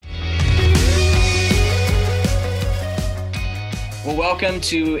Well, welcome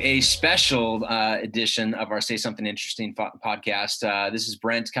to a special edition of our Say Something Interesting podcast. This is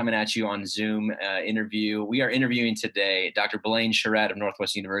Brent coming at you on Zoom interview. We are interviewing today Dr. Blaine Charette of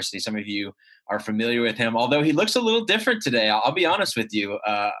Northwest University. Some of you are familiar with him, although he looks a little different today. I'll be honest with you.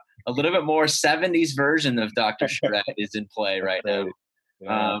 A little bit more 70s version of Dr. Charette is in play right now.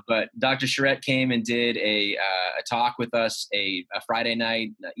 Yeah. But Dr. Charette came and did a talk with us, a Friday night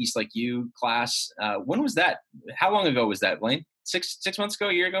East Lake U class. When was that? How long ago was that, Blaine? Six months ago,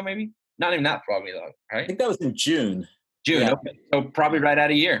 a year ago, maybe? Not even that, probably long, right? I think that was in June. June, Yeah. okay. So probably right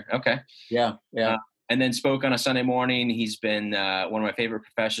at a year. Okay. Yeah. And then spoke on a Sunday morning. He's been one of my favorite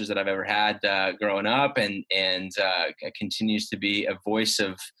professors that I've ever had growing up, and continues to be a voice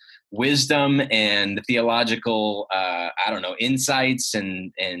of wisdom and theological, insights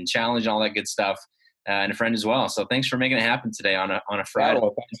and challenge and all that good stuff, and a friend as well. So thanks for making it happen today on a Friday.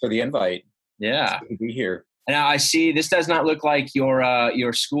 Well, thanks for the invite. Yeah. It's good to be here. Now I see this does not look like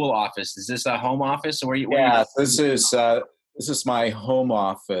your school office. Is this a home office, or where you? This is my home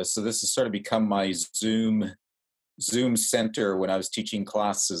office. So this has sort of become my Zoom center when I was teaching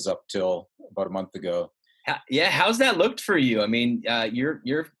classes up till about a month ago. Yeah, how's that looked for you? I mean,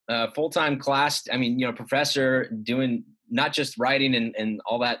 you're full-time class. I mean, professor doing not just writing and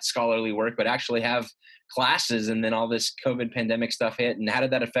all that scholarly work, but actually have classes, and then all this COVID pandemic stuff hit. And how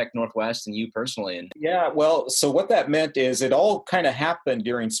did that affect Northwest and you personally? And Well, so what that meant is it all kind of happened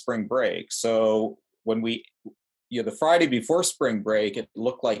during spring break. So when the Friday before spring break, it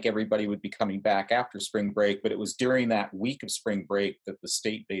looked like everybody would be coming back after spring break, but it was during that week of spring break that the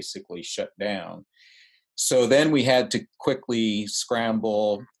state basically shut down. So then we had to quickly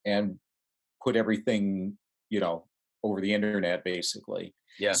scramble and put everything, over the internet, basically.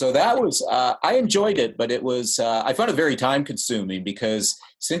 Yeah. So that was, I enjoyed it, but it was, I found it very time consuming because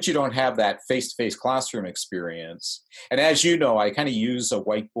since you don't have that face-to-face classroom experience, and as you know, I kind of use a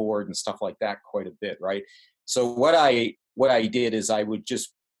whiteboard and stuff like that quite a bit, right? So what I did is I would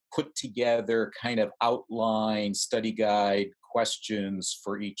just put together kind of outline, study guide questions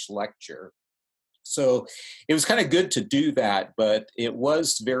for each lecture. So it was kind of good to do that, but it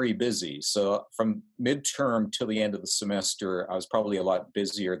was very busy. So from midterm till the end of the semester, I was probably a lot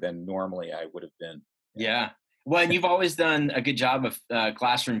busier than normally I would have been. Yeah. Well, and you've always done a good job of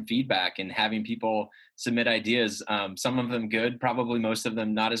classroom feedback and having people submit ideas. Some of them good, probably most of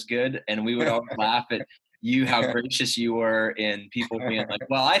them not as good. And we would all laugh at you, how gracious you were in people being like,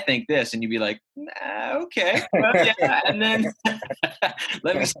 well, I think this. And you'd be like, okay, well, yeah. And then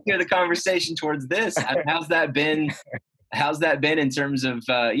let me steer the conversation towards this. How's that been? How's that been in terms of,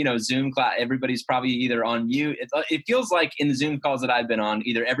 Zoom class? Everybody's probably either on mute. It feels like in the Zoom calls that I've been on,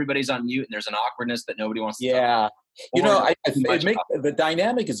 either everybody's on mute and there's an awkwardness that nobody wants to talk. The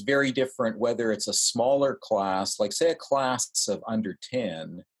dynamic is very different whether it's a smaller class, like say a class of under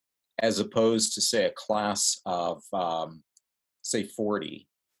 10, as opposed to say a class of, say 40.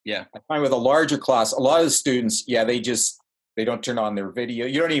 Yeah. I find with a larger class, a lot of the students, they don't turn on their video.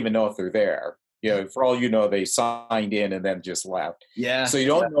 You don't even know if they're there. For all you know, they signed in and then just left. Yeah. So you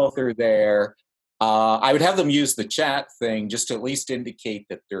don't know if they're there. I would have them use the chat thing just to at least indicate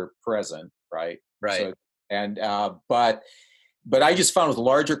that they're present, right? Right. So, but I just found with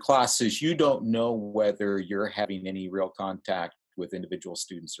larger classes, you don't know whether you're having any real contact with individual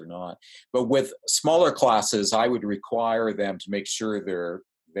students or not. But with smaller classes, I would require them to make sure they're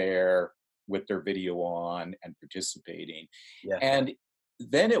there with their video on and participating. Yeah. And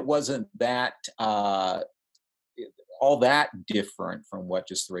then it wasn't that all that different from what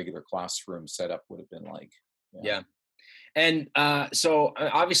just the regular classroom setup would have been like. Yeah. And so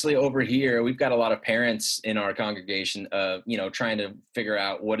obviously over here, we've got a lot of parents in our congregation, trying to figure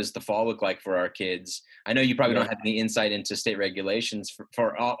out what does the fall look like for our kids. I know you probably don't have any insight into state regulations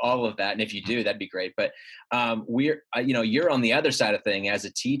for all of that. And if you do, that'd be great. But you're on the other side of thing as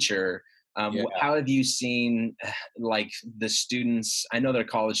a teacher. How have you seen like the students? I know they're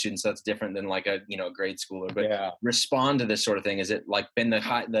college students, so that's different than like a grade schooler, but respond to this sort of thing. Is it like been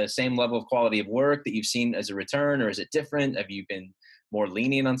the same level of quality of work that you've seen as a return, or is it different? Have you been more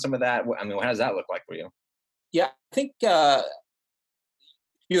lenient on some of that? I mean, how does that look like for you? Yeah, I think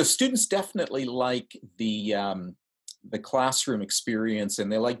students definitely like the classroom experience,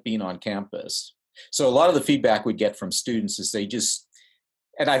 and they like being on campus. So a lot of the feedback we get from students is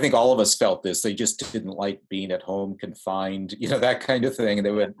and I think all of us felt this, they just didn't like being at home confined, that kind of thing. And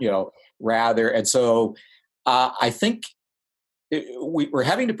they would, rather. And so I think we're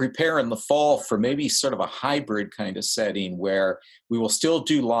having to prepare in the fall for maybe sort of a hybrid kind of setting where we will still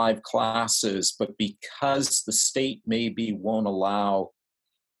do live classes, but because the state maybe won't allow,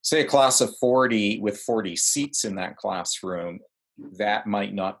 say, a class of 40 with 40 seats in that classroom, that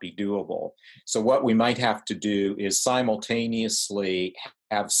might not be doable. So what we might have to do is simultaneously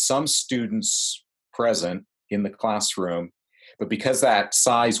have some students present in the classroom, but because that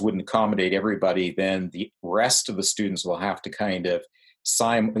size wouldn't accommodate everybody, then the rest of the students will have to kind of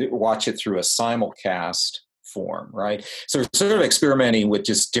watch it through a simulcast form, right? So we're sort of experimenting with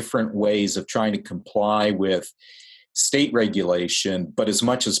just different ways of trying to comply with state regulation, but as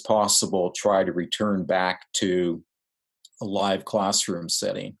much as possible, try to return back to a live classroom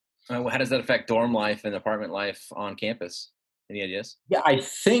setting. How does that affect dorm life and apartment life on campus? Any ideas? Yeah,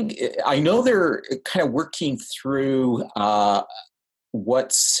 I know they're kind of working through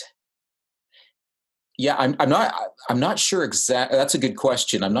what's. Yeah, I'm not sure exactly. That's a good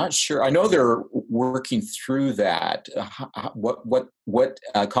question. I'm not sure. I know they're working through that. What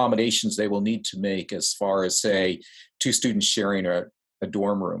accommodations they will need to make as far as, say, two students sharing a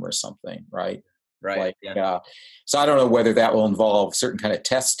dorm room or something, right? Right. Like, yeah. So I don't know whether that will involve certain kind of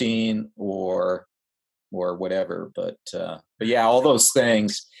testing or whatever. But yeah, all those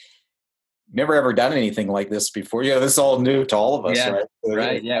things. Never ever done anything like this before. Yeah, this is all new to all of us, Yeah, right?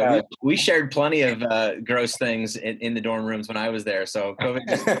 right. Yeah, we shared plenty of gross things in the dorm rooms when I was there. So COVID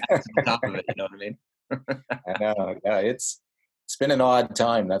just adds to the top of it. You know what I mean? I know. Yeah, it's been an odd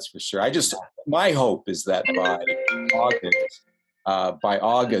time, that's for sure. My hope is that by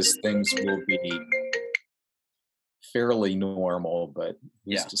August things will be fairly normal. But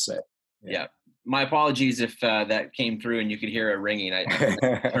who's to say? Yeah. My apologies if that came through and you could hear it ringing. I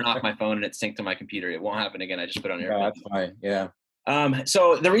turn off my phone and it synced to my computer. It won't happen again. I just put it on airplane. No, that's fine. Yeah.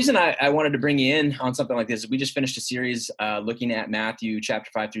 So the reason I wanted to bring you in on something like this is we just finished a series looking at Matthew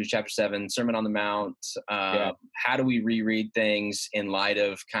chapter 5 through chapter 7, Sermon on the Mount. How do we reread things in light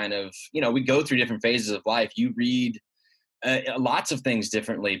of kind of, we go through different phases of life. You read lots of things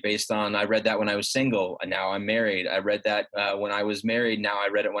differently based on, I read that when I was single and now I'm married. I read that when I was married. Now I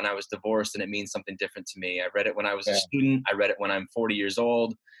read it when I was divorced and it means something different to me. I read it when I was a student. I read it when I'm 40 years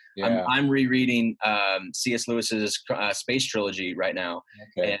old. Yeah. I'm rereading C.S. Lewis's Space Trilogy right now.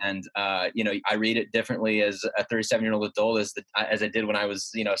 Okay. And, I read it differently as a 37-year-old adult as I did when I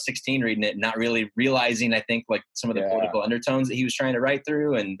was, 16 reading it, not really realizing, I think, like some of the political undertones that he was trying to write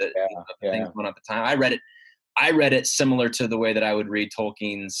through and the things going on at the time. I read it similar to the way that I would read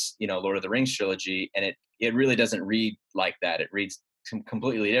Tolkien's, Lord of the Rings trilogy, and it really doesn't read like that. It reads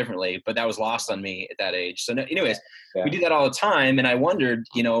completely differently, but that was lost on me at that age. So anyways, we do that all the time. And I wondered,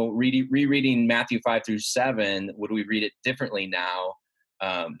 rereading Matthew 5 through 7, would we read it differently now?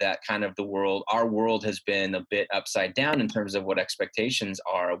 That kind of our world has been a bit upside down in terms of what expectations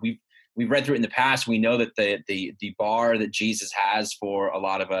are. We've read through it in the past. We know that the bar that Jesus has for a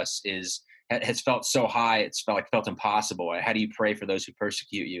lot of us has felt so high, it's felt impossible. How do you pray for those who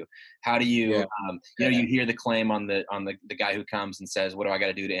persecute you? How do you, you hear the claim on the guy who comes and says, what do I got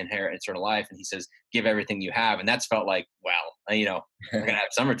to do to inherit eternal life? And he says, give everything you have. And that's felt like, well, we're going to have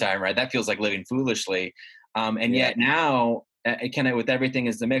summertime, right? That feels like living foolishly. Yet now, kind of with everything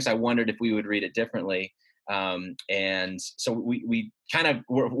as the mix, I wondered if we would read it differently. And so we kind of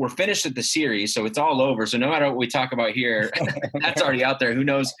we're finished with the series, so it's all over. So no matter what we talk about here, that's already out there. Who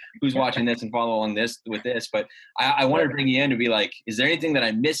knows who's watching this and follow along with this? But I wanted to bring you in to be like, is there anything that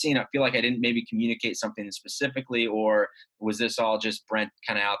I'm missing? I feel like I didn't maybe communicate something specifically, or was this all just Brent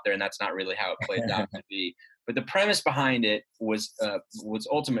kind of out there and that's not really how it played out to be? But the premise behind it was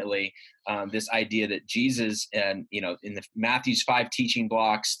ultimately this idea that Jesus, and in the Matthew's 5 teaching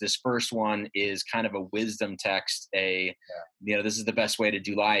blocks, this first one is kind of a wisdom text. This is the best way to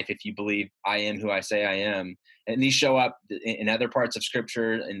do life if you believe I am who I say I am. And these show up in other parts of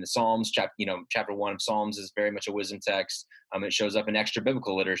Scripture. In the Psalms, chapter 1 of Psalms is very much a wisdom text. It shows up in extra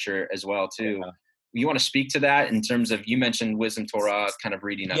biblical literature as well too. Yeah. You want to speak to that in terms of, you mentioned wisdom Torah, kind of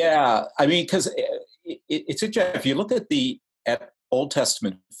reading. Yeah, I mean, because it's interesting. If you look at the Old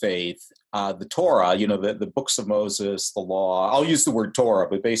Testament faith, the Torah, the books of Moses, the law, I'll use the word Torah,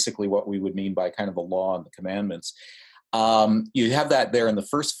 but basically what we would mean by kind of the law and the commandments. You have that there in the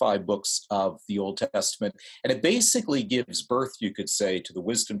first 5 books of the Old Testament, and it basically gives birth, you could say, to the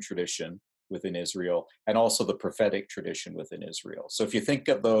wisdom tradition within Israel and also the prophetic tradition within Israel. So if you think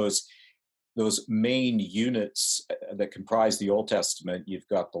of those main units that comprise the Old Testament, you've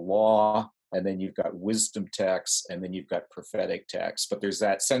got the law, and then you've got wisdom texts, and then you've got prophetic texts. But there's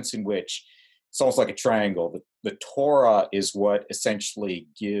that sense in which it's almost like a triangle. The Torah is what essentially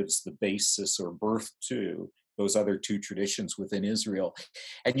gives the basis or birth to those other 2 traditions within Israel.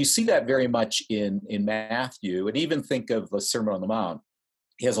 And you see that very much in Matthew, and even think of the Sermon on the Mount.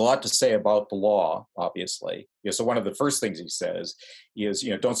 he has a lot to say about the law, obviously. So one of the first things he says is,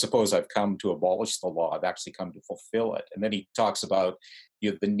 don't suppose I've come to abolish the law. I've actually come to fulfill it. And then he talks about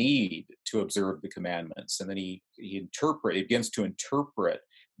the need to observe the commandments. And then he begins to interpret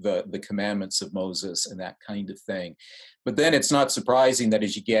the commandments of Moses and that kind of thing. But then it's not surprising that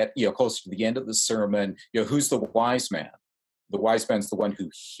as you get closer to the end of the sermon, who's the wise man? The wise man's the one who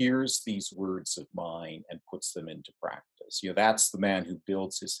hears these words of mine and puts them into practice. That's the man who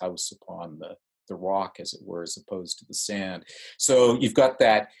builds his house upon the rock, as it were, as opposed to the sand. So you've got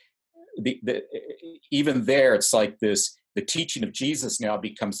that. Even there, it's like this. The teaching of Jesus now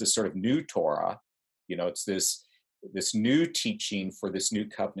becomes this sort of new Torah. It's this new teaching for this new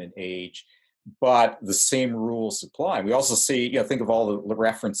covenant age, but the same rules apply. We also see, think of all the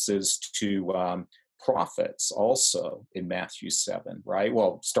references to prophets also in Matthew 7, right?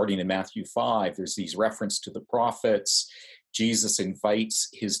 Well, starting in Matthew 5, there's these reference to the prophets. Jesus invites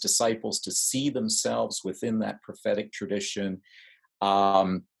his disciples to see themselves within that prophetic tradition.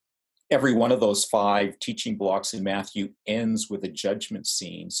 Every one of those 5 teaching blocks in Matthew ends with a judgment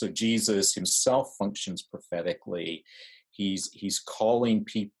scene. So Jesus himself functions prophetically. He's calling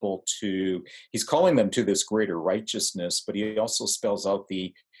them to this greater righteousness, but he also spells out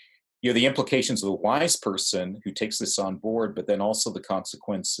the implications of the wise person who takes this on board, but then also the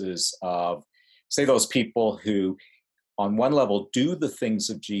consequences of, say, those people who, on one level, do the things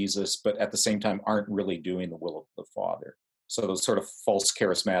of Jesus, but at the same time aren't really doing the will of the Father. So those sort of false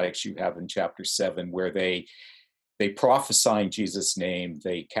charismatics you have in chapter 7, where they prophesy in Jesus' name,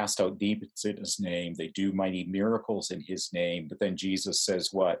 they cast out demons in his name, they do mighty miracles in his name, but then Jesus says,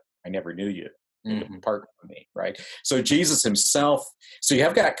 what? I never knew you. Depart from me, right? So Jesus himself, so you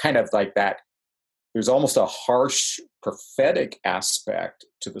have got kind of like that, there's almost a harsh prophetic aspect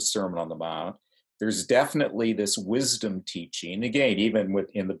to the Sermon on the Mount. There's definitely this wisdom teaching. Again, even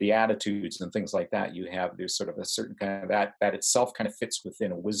in the Beatitudes and things like that, there's sort of a certain kind of that itself kind of fits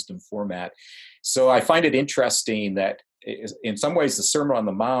within a wisdom format. So I find it interesting that in some ways the Sermon on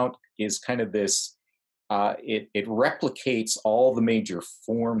the Mount is kind of this, it replicates all the major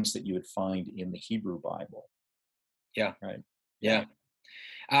forms that you would find in the Hebrew Bible. Yeah. Right. Yeah.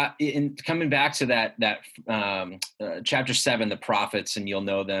 In coming back to that chapter 7, the prophets, and you'll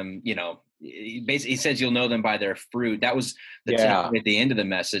know them, basically he says you'll know them by their fruit. That was the takeaway at the end of the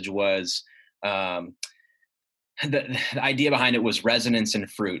message was, the idea behind it was resonance and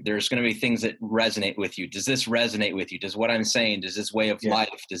fruit. There's going to be things that resonate with you. Does this resonate with you? Does what I'm saying, does this way of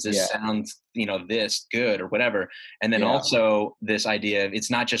life, does this sound, this good or whatever? And then also this idea of it's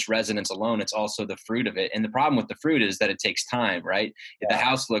not just resonance alone, it's also the fruit of it. And the problem with the fruit is that it takes time, right? The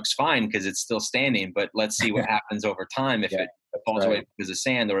house looks fine because it's still standing, but let's see what happens over time if it falls away because of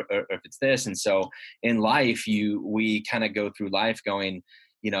sand or if it's this. And so in life, we kind of go through life going,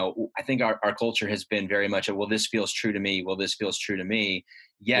 I think our culture has been very much well, this feels true to me. Well, this feels true to me.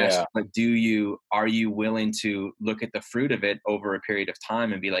 Yes. But are you willing to look at the fruit of it over a period of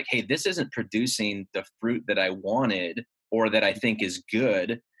time and be like, hey, this isn't producing the fruit that I wanted or that I think is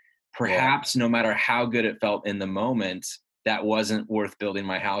good. Perhaps no matter how good it felt in the moment, that wasn't worth building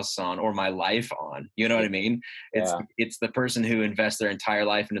my house on or my life on. You know what I mean? It's the person who invests their entire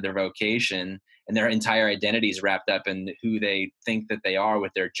life into their vocation and their entire identity is wrapped up in who they think that they are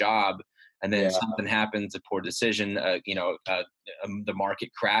with their job. And then something happens, a poor decision, the market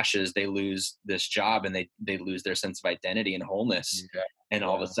crashes, they lose this job and they lose their sense of identity and wholeness. And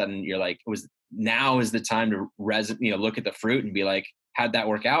all of a sudden you're like, now is the time to look at the fruit and be like, how'd that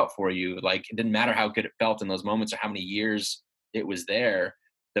work out for you? Like, it didn't matter how good it felt in those moments or how many years it was there.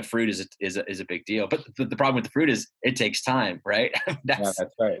 The fruit is a big deal. But the problem with the fruit is it takes time, right? That's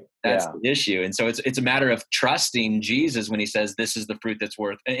right. That's the issue. And so it's a matter of trusting Jesus when he says, this is the fruit that's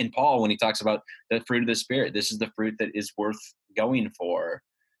worth, and Paul, when he talks about the fruit of the Spirit, this is the fruit that is worth going for.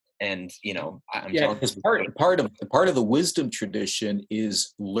 And, because part of the wisdom tradition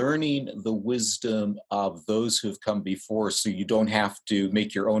is learning the wisdom of those who have come before. So you don't have to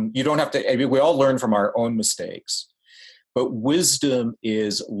make your own, we all learn from our own mistakes, but wisdom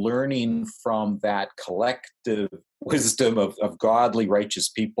is learning from that collective wisdom of godly, righteous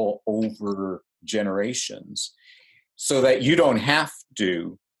people over generations so that you don't have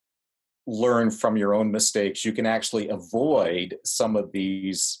to learn from your own mistakes. You can actually avoid some of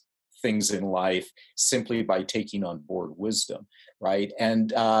these things in life simply by taking on board wisdom, right?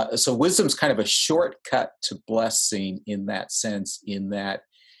 And so wisdom's kind of a shortcut to blessing in that sense, in that,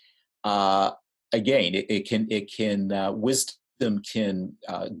 again, wisdom can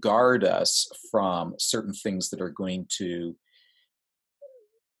guard us from certain things that are going to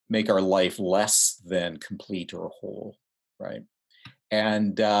make our life less than complete or whole, right?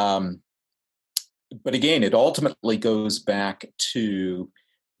 And but again, it ultimately goes back to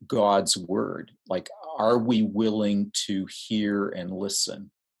God's word. Like, are we willing to hear and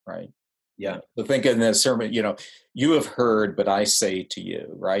listen? Right. Yeah. So think in the sermon, you have heard, but I say to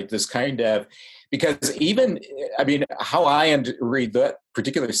you, right? This kind of, because even, I mean, how I read that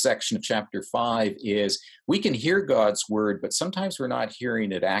particular section of chapter 5 is we can hear God's word, but sometimes we're not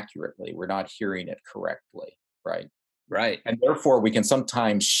hearing it accurately. We're not hearing it correctly, right? Right. And therefore, we can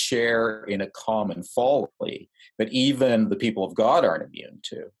sometimes share in a common folly that even the people of God aren't immune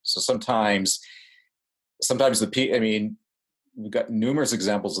to. So sometimes I mean, we've got numerous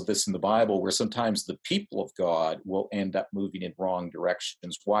examples of this in the Bible where sometimes the people of God will end up moving in wrong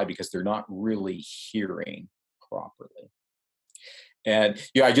directions. Why? Because they're not really hearing properly. And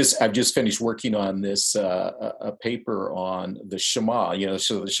I've just finished working on this a paper on the Shema.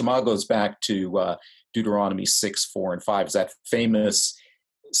 So the Shema goes back to Deuteronomy 6:4 and 5. Is that famous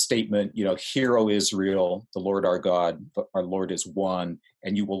statement? Hear, O Israel, the Lord our God, our Lord is one,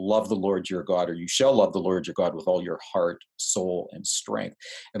 and you will love the Lord your God, or you shall love the Lord your God with all your heart, soul, and strength.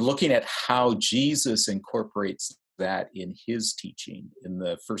 And looking at how Jesus incorporates that in his teaching in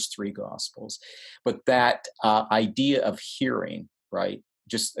the first three Gospels, but that idea of hearing, right?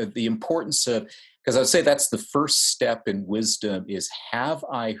 Just the importance of, because I would say that's the first step in wisdom is, have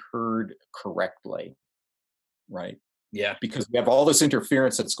I heard correctly, right? Yeah. Because we have all this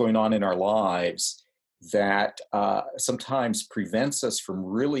interference that's going on in our lives that sometimes prevents us from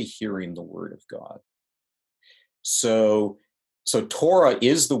really hearing the word of God. So Torah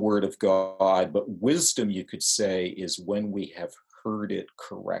is the word of God, but wisdom, you could say, is when we have heard it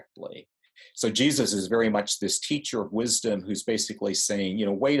correctly. So Jesus is very much this teacher of wisdom who's basically saying,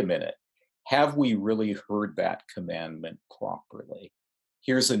 wait a minute, have we really heard that commandment properly?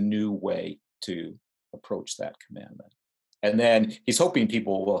 Here's a new way to approach that commandment. And then he's hoping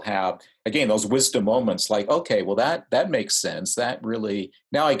people will have, again, those wisdom moments like, okay, well, that makes sense. That really,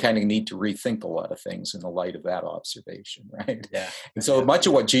 now I kind of need to rethink a lot of things in the light of that observation, right? Yeah. And so much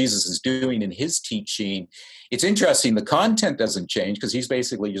of what Jesus is doing in his teaching, it's interesting, the content doesn't change because he's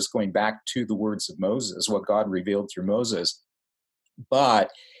basically just going back to the words of Moses, what God revealed through Moses. But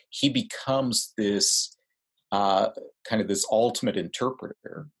he becomes this kind of this ultimate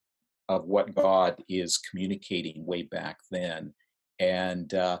interpreter of what God is communicating way back then. And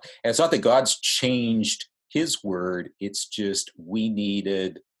it's not that God's changed his word, it's just we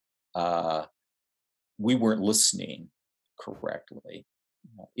weren't listening correctly.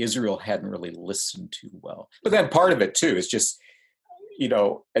 Israel hadn't really listened too well. But then part of it too is just,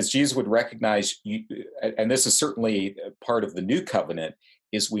 as Jesus would recognize, and this is certainly part of the new covenant,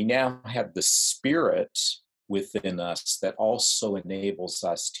 is we now have the Spirit within us that also enables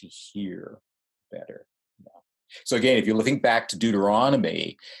us to hear better. So again, if you think back to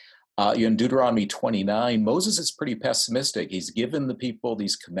Deuteronomy, in Deuteronomy 29, Moses is pretty pessimistic. He's given the people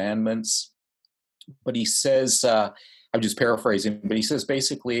these commandments, but he says, I'm just paraphrasing, but he says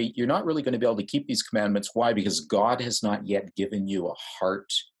basically, you're not really going to be able to keep these commandments. Why? Because God has not yet given you a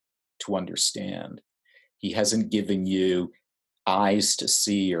heart to understand. He hasn't given you eyes to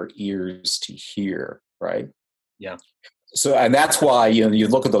see or ears to hear, right? Yeah. So, and that's why, you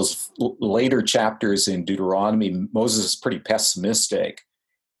look at those later chapters in Deuteronomy, Moses is pretty pessimistic.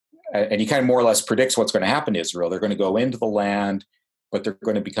 And he kind of more or less predicts what's going to happen to Israel. They're going to go into the land, but they're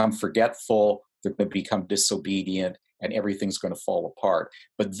going to become forgetful. They're going to become disobedient, and everything's going to fall apart.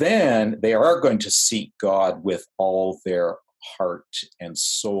 But then they are going to seek God with all their heart and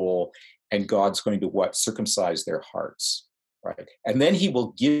soul, and God's going to circumcise their hearts, right? And then he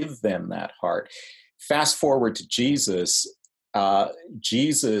will give them that heart. Fast forward to Jesus.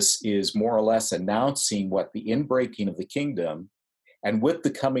 Jesus is more or less announcing what the inbreaking of the kingdom, and with the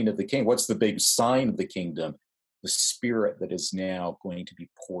coming of the king, what's the big sign of the kingdom? The Spirit that is now going to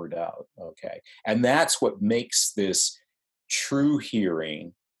be poured out. Okay. And that's what makes this true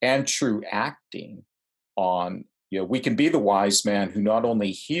hearing and true acting on, we can be the wise man who not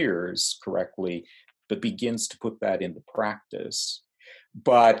only hears correctly, but begins to put that into practice.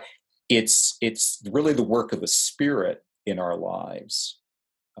 But it's really the work of the Spirit in our lives.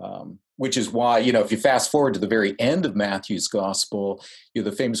 Which is why, if you fast forward to the very end of Matthew's gospel,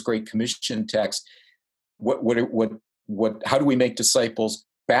 the famous Great Commission text, how do we make disciples?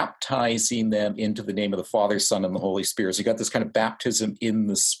 Baptizing them into the name of the Father, Son, and the Holy Spirit. So you got this kind of baptism in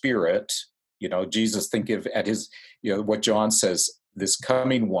the Spirit. Jesus, think of at his, what John says, this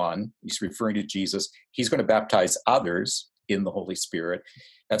coming one, he's referring to Jesus, he's going to baptize others in the Holy Spirit.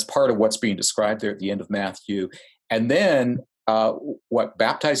 That's part of what's being described there at the end of Matthew. And then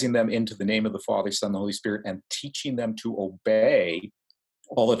baptizing them into the name of the Father, Son, and the Holy Spirit, and teaching them to obey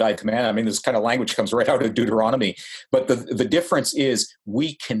all that I command. I mean, this kind of language comes right out of Deuteronomy. But the difference is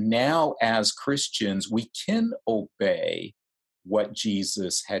we can now, as Christians, we can obey what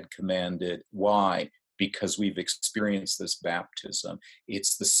Jesus had commanded. Why? Because we've experienced this baptism.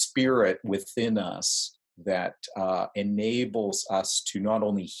 It's the Spirit within us that enables us to not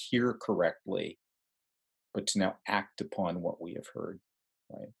only hear correctly, but to now act upon what we have heard,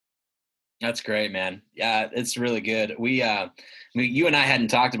 right? That's great, man. Yeah, it's really good. You and I hadn't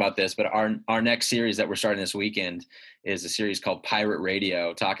talked about this, but our next series that we're starting this weekend is a series called Pirate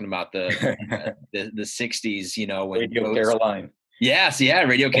Radio, talking about the 60s. You know, when Radio Caroline. Yes, yeah,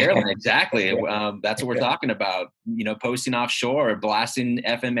 Radio Caroline, exactly. That's what we're talking about. You know, posting offshore, blasting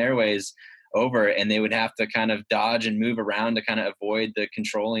FM airways over, and they would have to kind of dodge and move around to kind of avoid the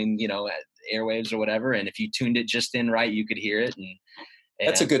controlling, airwaves or whatever. And if you tuned it just in right, you could hear it. And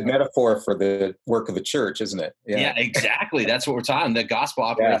that's a good metaphor for the work of the church, isn't it? Yeah, exactly. That's what we're talking. The gospel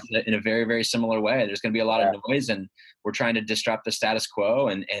operates in a very, very similar way. There's going to be a lot of noise, and we're trying to disrupt the status quo.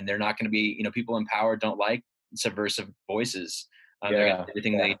 And they're not going to be, people in power don't like subversive voices. They're going to do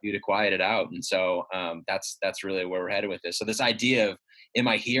everything they do to quiet it out. And so that's really where we're headed with this. So this idea of, am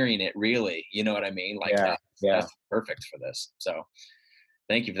I hearing it really? You know what I mean? Like that's perfect for this. So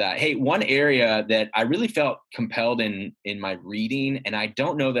thank you for that. Hey, one area that I really felt compelled in my reading, and I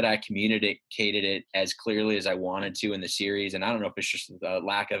don't know that I communicated it as clearly as I wanted to in the series, and I don't know if it's just a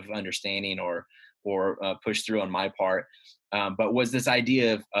lack of understanding or push through on my part, but was this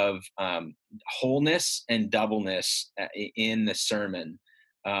idea of wholeness and doubleness in the sermon.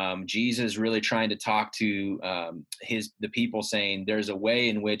 Jesus really trying to talk to the people, saying there's a way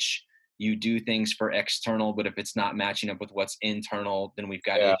in which you do things for external, but if it's not matching up with what's internal, then we've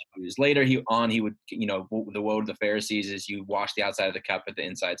got issues. Later he would, the woe to the Pharisees is you wash the outside of the cup, but the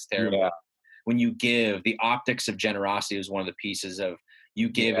inside's terrible. Yeah. When you give, the optics of generosity is one of the pieces of you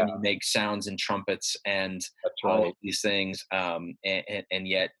give and you make sounds and trumpets and all of these things. And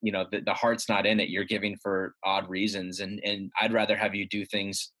yet, the heart's not in it. You're giving for odd reasons. And I'd rather have you do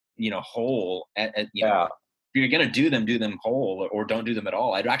things, whole if you're going to do them whole or don't do them at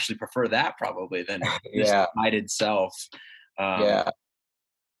all. I'd actually prefer that probably than this divided self. So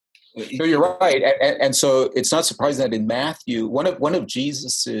you're right. And so it's not surprising that in Matthew, one of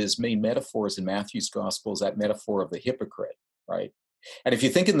Jesus's main metaphors in Matthew's gospel is that metaphor of the hypocrite, right? And if you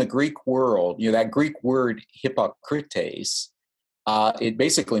think in the Greek world, that Greek word hypokrites, it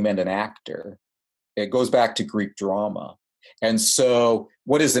basically meant an actor. It goes back to Greek drama. And so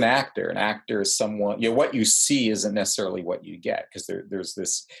what is an actor? An actor is someone, what you see isn't necessarily what you get, because there's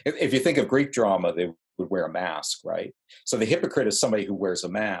this, if you think of Greek drama, they would wear a mask, right? So the hypocrite is somebody who wears a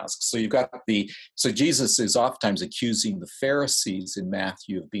mask. So so Jesus is oftentimes accusing the Pharisees in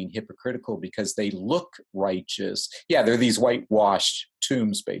Matthew of being hypocritical because they look righteous. Yeah, they're these whitewashed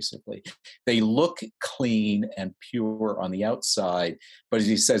tombs, basically. They look clean and pure on the outside, but as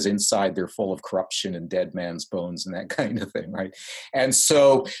he says, inside they're full of corruption and dead man's bones and that kind of thing, right? And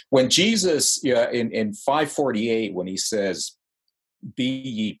so when Jesus, in 548, when he says, "Be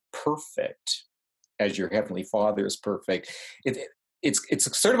ye perfect as your heavenly Father is perfect,"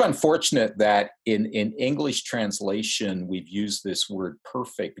 it's sort of unfortunate that in English translation we've used this word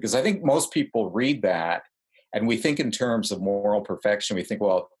perfect, because I think most people read that and we think in terms of moral perfection. We think,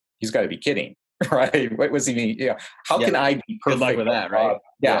 well, he's got to be kidding, right? What was he mean? How can I be perfect? Good luck with that, right?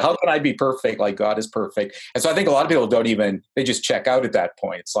 How can I be perfect like God is perfect? And so I think a lot of people they just check out at that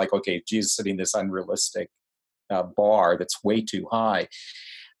point. It's like, okay, Jesus setting this unrealistic bar that's way too high.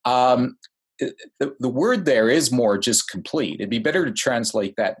 The word there is more just complete. It'd be better to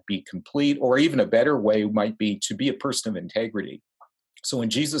translate that be complete, or even a better way might be to be a person of integrity. So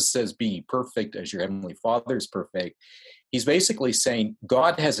when Jesus says, "Be perfect as your heavenly Father is perfect," he's basically saying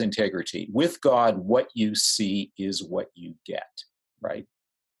God has integrity. With God, what you see is what you get, right?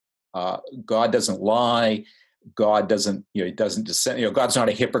 God doesn't lie. God doesn't, he doesn't descend. God's not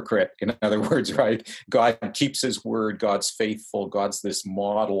a hypocrite, in other words, right? God keeps his word. God's faithful. God's this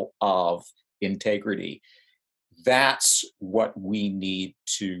model of integrity. That's what we need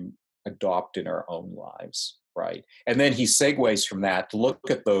to adopt in our own lives, right? And then he segues from that to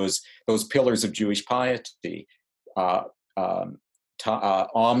look at those pillars of Jewish piety,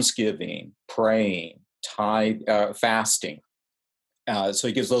 almsgiving, praying, fasting. So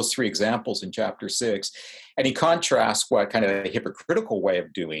he gives those three examples in chapter 6, and he contrasts what kind of a hypocritical way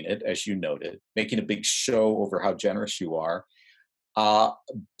of doing it, as you noted, making a big show over how generous you are.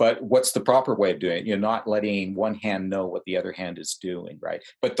 But what's the proper way of doing it? Not letting one hand know what the other hand is doing, right?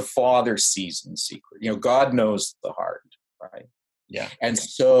 But the Father sees in secret. God knows the heart, right? Yeah. And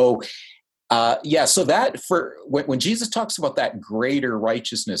so Yeah, so that for when Jesus talks about that greater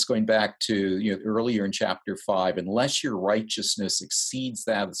righteousness, going back to earlier in chapter 5, unless your righteousness exceeds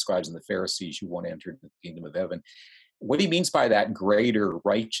that of the scribes and the Pharisees, you won't enter the kingdom of heaven. What he means by that greater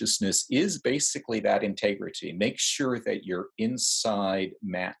righteousness is basically that integrity. Make sure that your inside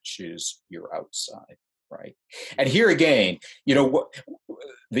matches your outside, right? And here again,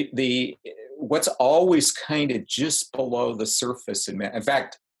 the what's always kind of just below the surface in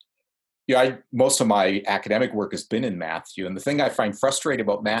fact, most of my academic work has been in Matthew, and the thing I find frustrating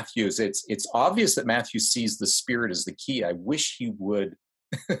about Matthew is it's obvious that Matthew sees the Spirit as the key. I wish he would.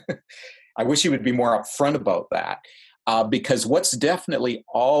 I wish he would be more upfront about that, because what's definitely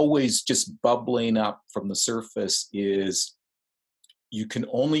always just bubbling up from the surface is you can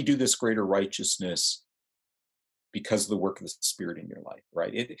only do this greater righteousness because of the work of the Spirit in your life,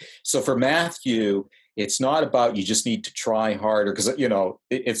 right? So for Matthew, it's not about you just need to try harder, because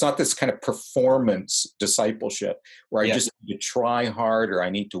it's not this kind of performance discipleship where I just need to try harder. I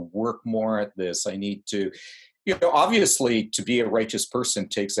need to work more at this. I need to, obviously, to be a righteous person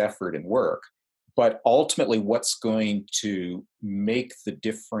takes effort and work, but ultimately, what's going to make the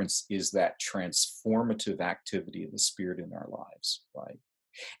difference is that transformative activity of the Spirit in our lives, right?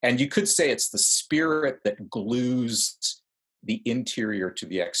 And you could say it's the Spirit that glues the interior to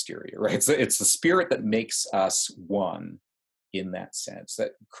the exterior, right? So it's the Spirit that makes us one in that sense,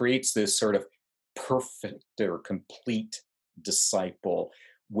 that creates this sort of perfect or complete disciple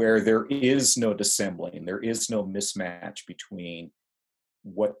where there is no dissembling, there is no mismatch between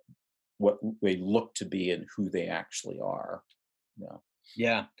what they look to be and who they actually are.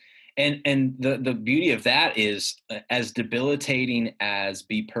 Yeah. And the beauty of that is, as debilitating as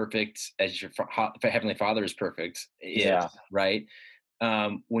be perfect as your Heavenly Father is perfect, right?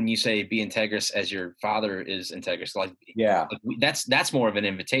 When you say be integrous as your Father is integrous, that's more of an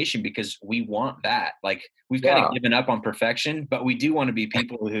invitation, because we want that. Like, we've kind of given up on perfection, but we do want to be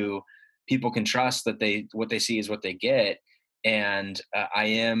people who people can trust that what they see is what they get. And I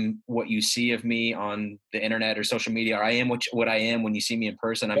am what you see of me on the internet or social media, or I am what I am when you see me in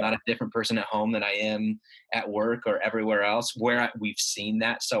person. I'm not a different person at home than I am at work or everywhere else, where we've seen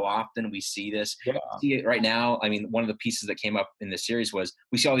that so often. We see this, see it right now. I mean, one of the pieces that came up in this series was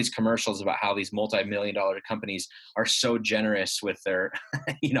we see all these commercials about how these multi-million-dollar companies are so generous with their,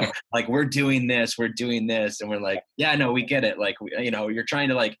 like, we're doing this, and we're like, yeah, no, we get it. Like, you're trying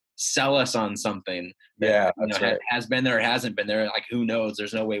to like sell us on something that has been there or hasn't been there. Like, who knows?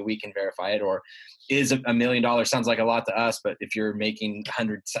 There's no way we can verify it. Or is $1 million sounds like a lot to us, but if you're making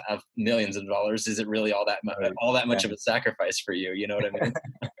hundreds of millions of dollars, is it really all that much of a sacrifice for you? You know what I mean?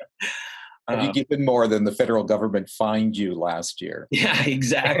 Have you given more than the federal government fined you last year? Yeah,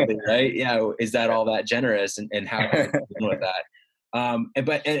 exactly. Right. Yeah. Is that all that generous, and how are you dealing with that?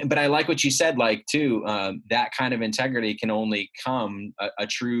 But I like what you said, like, too, that kind of integrity can only come a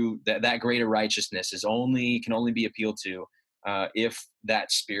true, that greater righteousness can only be appealed to if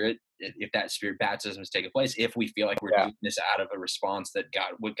that spirit baptism has taken place, if we feel like we're doing this out of a response that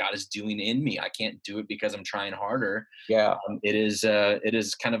what God is doing in me. I can't do it because I'm trying harder. It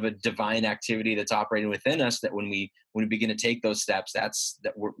is kind of a divine activity that's operating within us, that when we begin to take those steps,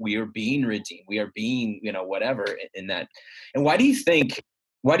 we are being redeemed. We are being, whatever in that. And why do you think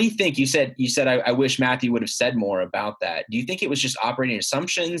you said I wish Matthew would have said more about that? Do you think it was just operating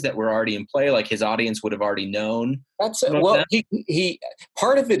assumptions that were already in play, like his audience would have already known? That's it. Well, he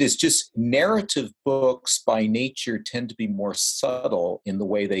part of it is just narrative books by nature tend to be more subtle in the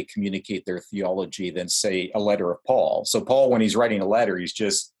way they communicate their theology than, say, a letter of Paul. So Paul, when he's writing a letter, he's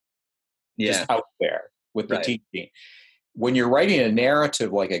just out there with the teaching. When you're writing a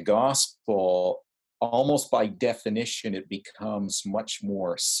narrative like a gospel, almost by definition, it becomes much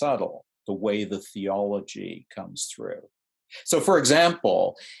more subtle, the way the theology comes through. So, for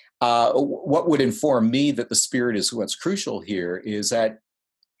example, what would inform me that the Spirit is what's crucial here is that,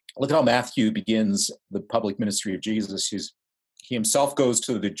 look at how Matthew begins the public ministry of Jesus. He himself goes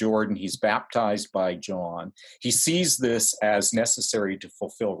to the Jordan. He's baptized by John. He sees this as necessary to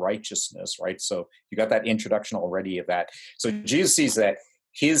fulfill righteousness, right? So you got that introduction already of that. So Jesus sees that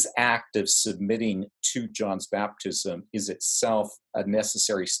his act of submitting to John's baptism is itself a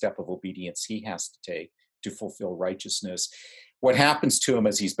necessary step of obedience he has to take to fulfill righteousness. What happens to him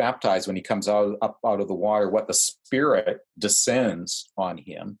as he's baptized, when he comes up out of the water, what the Spirit descends on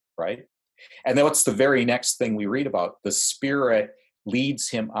him, right? And then what's the very next thing we read about? The Spirit leads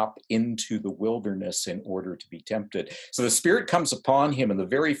him up into the wilderness in order to be tempted. So the Spirit comes upon him, and the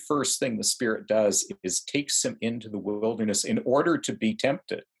very first thing the Spirit does is takes him into the wilderness in order to be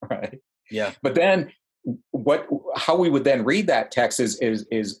tempted, right? Yeah. But then how we would then read that text is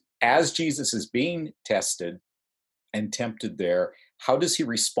as Jesus is being tested and tempted there, how does he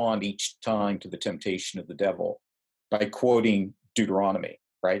respond each time to the temptation of the devil? By quoting Deuteronomy,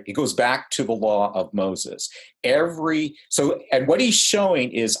 right? He goes back to the law of Moses. And what he's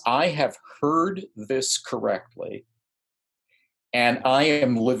showing is, I have heard this correctly, and I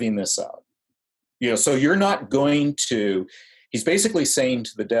am living this out. So you're not going to, he's basically saying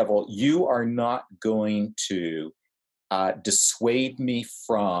to the devil, you are not going to dissuade me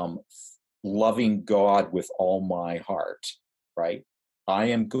from loving God with all my heart, right? I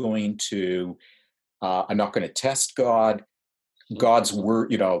am going to, I'm not going to test God. God's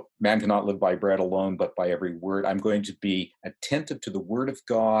word, man cannot live by bread alone, but by every word. I'm going to be attentive to the word of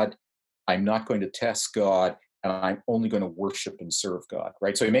God. I'm not going to test God, and I'm only going to worship and serve God,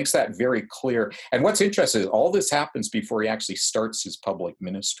 right? So he makes that very clear. And what's interesting is all this happens before he actually starts his public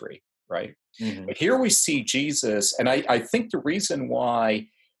ministry, right? Mm-hmm. But here we see Jesus, and I think the reason why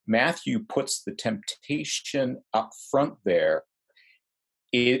Matthew puts the temptation up front there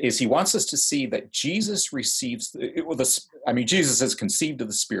is he wants us to see that Jesus receives, Jesus is conceived of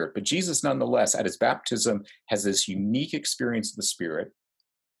the Spirit, but Jesus nonetheless at his baptism has this unique experience of the Spirit.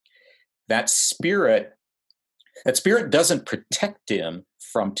 That Spirit doesn't protect him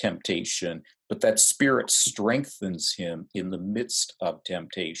from temptation, but that Spirit strengthens him in the midst of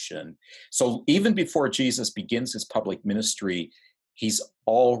temptation. So even before Jesus begins his public ministry, he's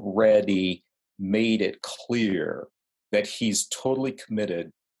already made it clear that he's totally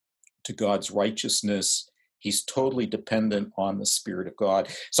committed to God's righteousness. He's totally dependent on the Spirit of God.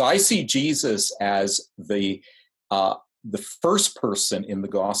 So I see Jesus as the first person in the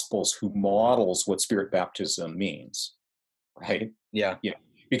Gospels who models what Spirit baptism means, right? Yeah.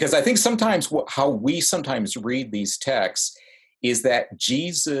 Because I think sometimes how we sometimes read these texts is that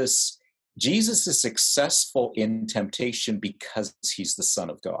Jesus is successful in temptation because he's the Son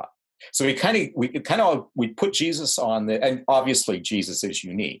of God. So we put Jesus on and obviously Jesus is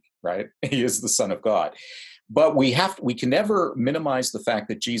unique, right? He is the Son of God. But we can never minimize the fact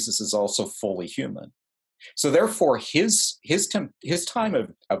that Jesus is also fully human. So therefore, his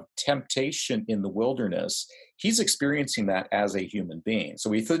time of temptation in the wilderness, he's experiencing that as a human being. So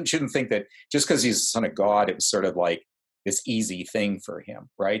we shouldn't think that just because he's the Son of God, it was sort of like this easy thing for him,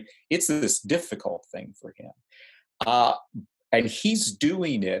 right? It's this difficult thing for him. And he's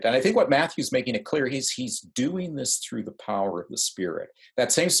doing it. And I think what Matthew's making it clear is he's doing this through the power of the Spirit,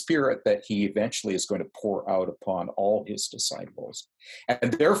 that same Spirit that he eventually is going to pour out upon all his disciples.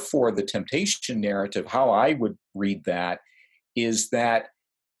 And therefore, the temptation narrative, how I would read that, is that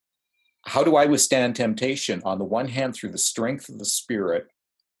how do I withstand temptation? On the one hand, through the strength of the Spirit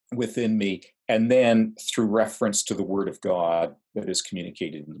within me, and then through reference to the Word of God that is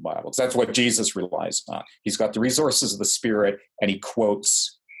communicated in the Bible. Because that's what Jesus relies on. He's got the resources of the Spirit, and he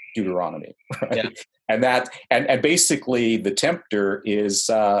quotes Deuteronomy. Right? Yeah. And basically the tempter is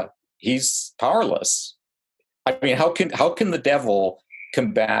he's powerless. I mean, how can the devil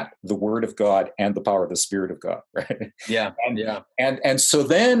combat the Word of God and the power of the Spirit of God? Right? Yeah. And so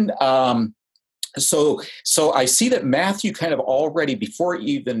then. So I see that Matthew kind of already, before we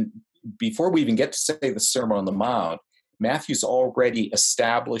even get to say the Sermon on the Mount, Matthew's already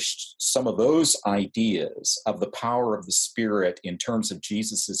established some of those ideas of the power of the Spirit in terms of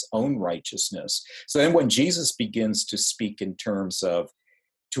Jesus's own righteousness. So then when Jesus begins to speak in terms of,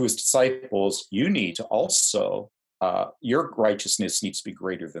 to his disciples, you need to also, your righteousness needs to be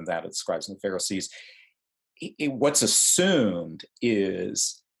greater than that of the scribes and the Pharisees. What's assumed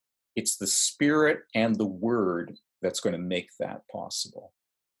is it's the Spirit and the Word that's going to make that possible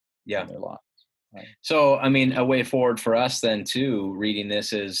in their lives. Right? So, I mean, a way forward for us then too, reading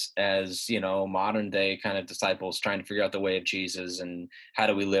this is as, modern day kind of disciples trying to figure out the way of Jesus and how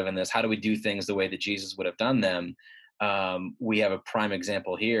do we live in this? How do we do things the way that Jesus would have done them? We have a prime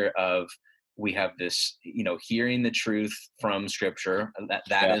example here of, we have this, hearing the truth from Scripture.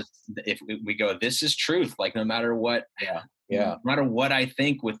 That is, if we go, this is truth, like no matter what, no matter what I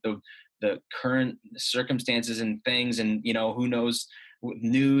think with the current circumstances and things, and who knows,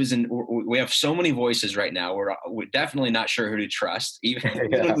 news, and we have so many voices right now. We're definitely not sure who to trust. Even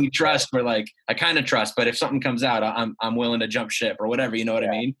we trust, we're like, I kind of trust, but if something comes out, I'm willing to jump ship or whatever. You know what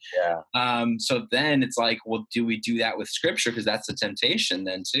I mean? Yeah. So then it's like, well, do we do that with Scripture? Because that's the temptation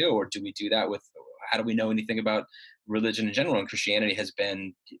then too, or do we do that with? How do we know anything about religion in general? And Christianity has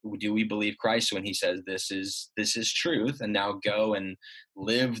been, do we believe Christ when he says this is truth, and now go and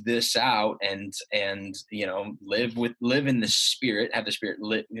live this out and live in the Spirit, have the Spirit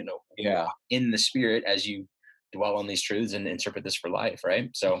walk in the Spirit as you dwell on these truths and interpret this for life, right?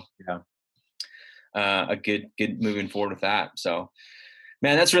 So a good moving forward with that. So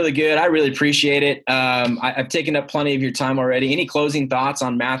Man, that's really good. I really appreciate it. I've taken up plenty of your time already. Any closing thoughts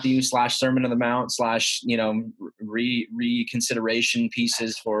on Matthew / Sermon on the Mount / reconsideration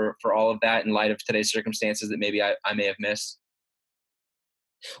pieces for all of that in light of today's circumstances that maybe I may have missed?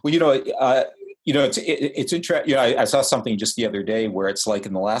 Well, it's interesting. I saw something just the other day where it's like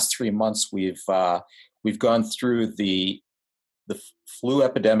in the last 3 months we've gone through the flu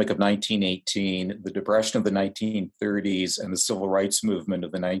epidemic of 1918, the depression of the 1930s, and the civil rights movement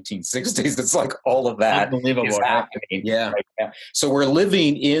of the 1960s. It's like all of that Unbelievable, is right? happening Yeah. right now. So we're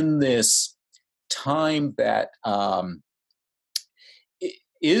living in this time that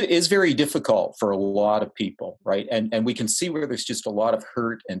is very difficult for a lot of people, right? And we can see where there's just a lot of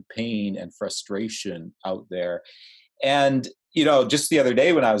hurt and pain and frustration out there. And just the other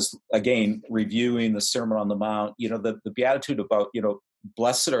day when I was again reviewing the Sermon on the Mount, the beatitude about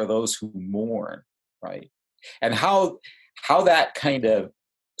blessed are those who mourn, right? And how that kind of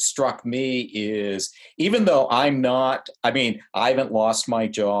struck me is, even though I haven't lost my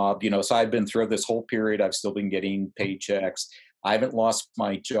job, so I've been through this whole period, I've still been getting paychecks. I haven't lost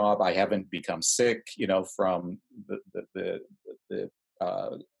my job. I haven't become sick, from the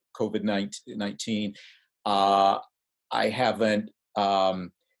COVID-19. I haven't,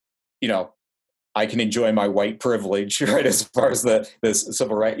 I can enjoy my white privilege, right, as far as the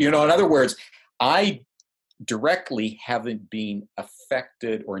civil right. In other words, I directly haven't been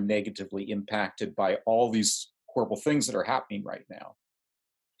affected or negatively impacted by all these horrible things that are happening right now.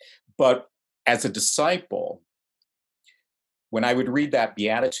 But as a disciple, when I would read that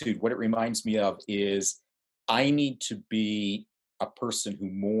beatitude, what it reminds me of is I need to be a person who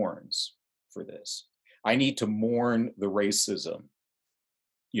mourns for this. I need to mourn the racism,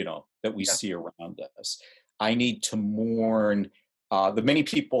 that we see around us. I need to mourn the many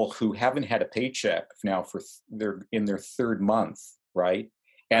people who haven't had a paycheck now they're in their third month, right?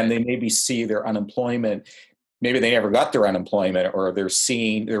 And they maybe see their unemployment. Maybe they never got their unemployment, or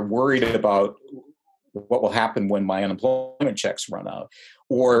they're worried about what will happen when my unemployment checks run out,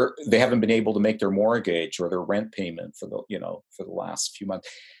 or they haven't been able to make their mortgage or their rent payment for the last few months.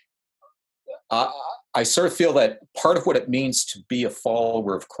 I sort of feel that part of what it means to be a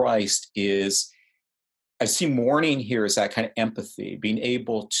follower of Christ is, I see mourning here as that kind of empathy, being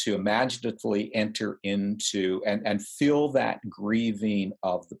able to imaginatively enter into and feel that grieving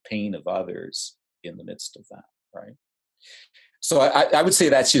of the pain of others in the midst of that, right? So I would say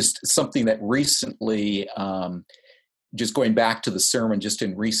that's just something that recently, just going back to the sermon, just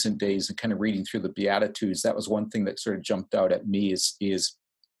in recent days and kind of reading through the Beatitudes, that was one thing that sort of jumped out at me is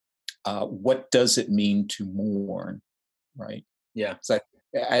what does it mean to mourn, right? Yeah.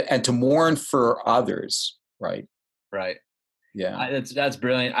 And to mourn for others, right? Right. Yeah. That's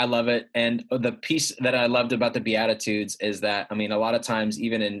brilliant. I love it. And the piece that I loved about the Beatitudes is that, a lot of times,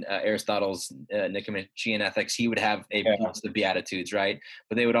 even in Aristotle's Nicomachean Ethics, he would have a bunch of Beatitudes, right?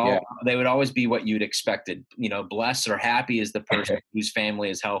 But they would always be what you'd expected. Blessed or happy is the person whose family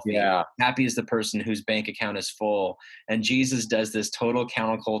is healthy. Yeah. Happy is the person whose bank account is full. And Jesus does this total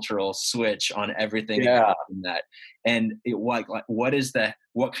countercultural switch on everything in that. And what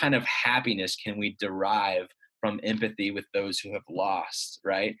kind of happiness can we derive from empathy with those who have lost,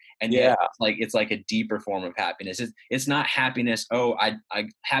 right? And yet it's like a deeper form of happiness. It's not happiness,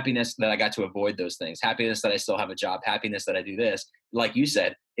 happiness that I got to avoid those things, happiness that I still have a job, happiness that I do this. Like you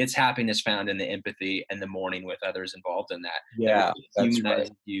said, it's happiness found in the empathy and the mourning with others involved in that. Yeah, that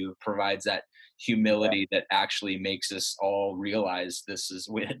humanizes you, provides that humility that actually makes us all realize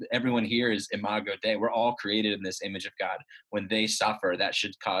everyone here is imago Dei. We're all created in this image of God. When they suffer, that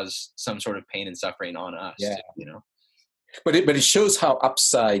should cause some sort of pain and suffering on us. Yeah. Too, But it shows how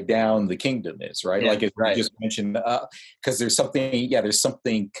upside down the kingdom is, right? Yeah, like you just mentioned, because there's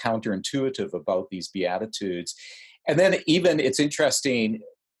something counterintuitive about these Beatitudes. And then even it's interesting,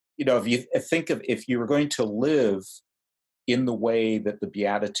 if you think of, if you were going to live in the way that the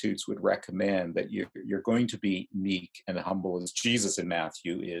Beatitudes would recommend, that you're going to be meek and humble as Jesus in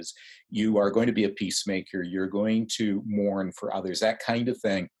Matthew is, you are going to be a peacemaker, you're going to mourn for others, that kind of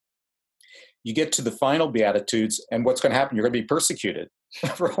thing. You get to the final Beatitudes, and what's going to happen? You're going to be persecuted.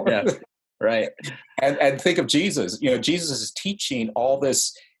 Yeah, right. And think of Jesus. Jesus is teaching all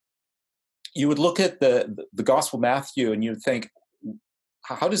this. You would look at the Gospel of Matthew, and you would think,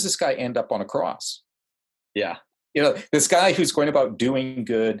 how does this guy end up on a cross? Yeah. This guy who's going about doing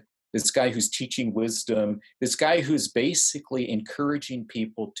good, this guy who's teaching wisdom, this guy who's basically encouraging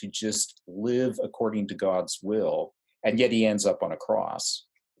people to just live according to God's will, and yet he ends up on a cross.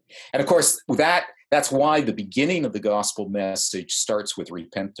 And of course, that's why the beginning of the gospel message starts with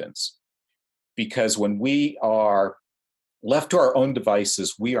repentance. Because when we are left to our own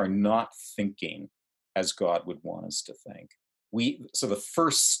devices, we are not thinking as God would want us to think. So the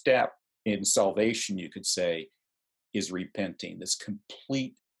first step in salvation, you could say, is repenting, this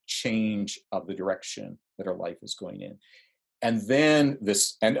complete change of the direction that our life is going in. And then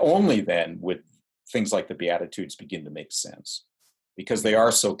and only then would things like the Beatitudes begin to make sense, because they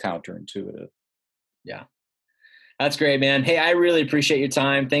are so counterintuitive. Yeah. That's great, man. Hey, I really appreciate your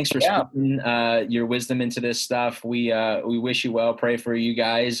time. Thanks for speaking your wisdom into this stuff. We wish you well. Pray for you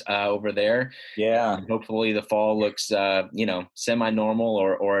guys over there. Yeah. Hopefully the fall looks, semi-normal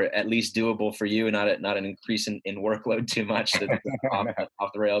or at least doable for you, and not an increase in workload too much that's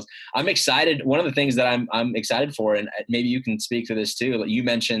off the rails. I'm excited. One of the things that I'm excited for, and maybe you can speak to this too. You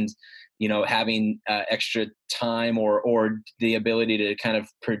mentioned, having extra time or the ability to kind of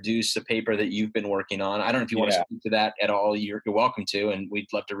produce a paper that you've been working on. I don't know if you want to speak to that at all. You're welcome to, and we'd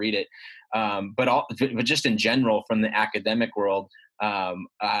love to read it. But just in general, from the academic world,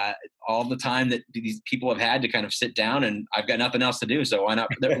 all the time that these people have had to kind of sit down, and I've got nothing else to do. So why not?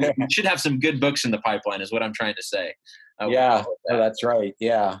 We should have some good books in the pipeline, is what I'm trying to say. That's right.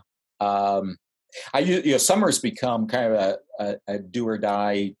 Yeah. Summer's become kind of a do or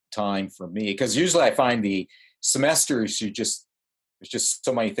die time for me, because usually I find the semesters, there's just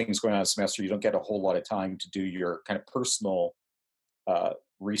so many things going on in a semester, you don't get a whole lot of time to do your kind of personal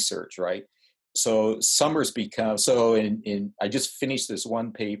research, right? So summer's become, I just finished this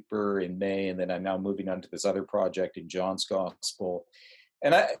one paper in May, and then I'm now moving on to this other project in John's Gospel.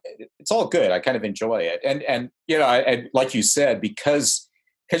 And it's all good. I kind of enjoy it. And like you said, because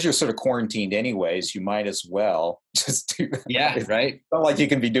you're sort of quarantined anyways, you might as well just do that. Yeah, right. It's not like you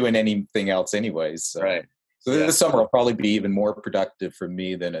can be doing anything else anyways. So. Right. So this summer will probably be even more productive for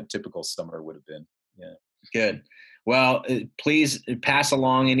me than a typical summer would have been. Yeah. Good. Well, please pass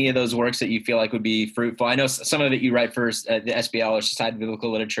along any of those works that you feel like would be fruitful. I know some of it you write for the SBL, or Society of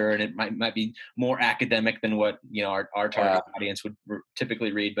Biblical Literature, and it might be more academic than what our target audience would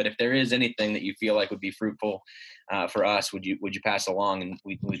typically read. But if there is anything that you feel like would be fruitful for us, would you pass along? And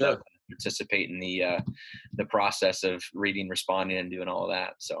we'd love to participate in the process of reading, responding, and doing all of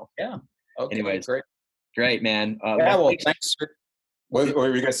that. So yeah. Okay. Anyways, great, man. Thanks. What were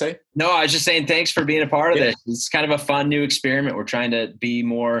you going to say? No, I was just saying thanks for being a part of this. It's kind of a fun new experiment. We're trying to be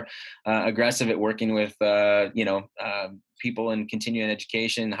more aggressive at working with, people in continuing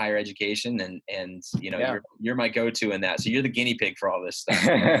education, higher education, and you're my go-to in that. So you're the guinea pig for all this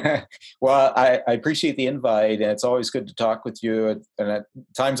stuff. Well, I appreciate the invite, and it's always good to talk with you. And at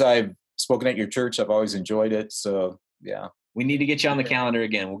times I've spoken at your church, I've always enjoyed it. So yeah. We need to get you on the calendar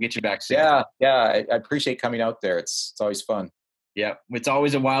again. We'll get you back soon. Yeah. I appreciate coming out there. It's always fun. Yeah, it's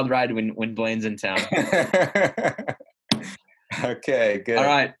always a wild ride when Blaine's in town. Okay, good. All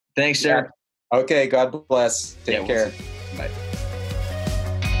right. Thanks, sir. Yeah. Okay, God bless. Take care. Bye.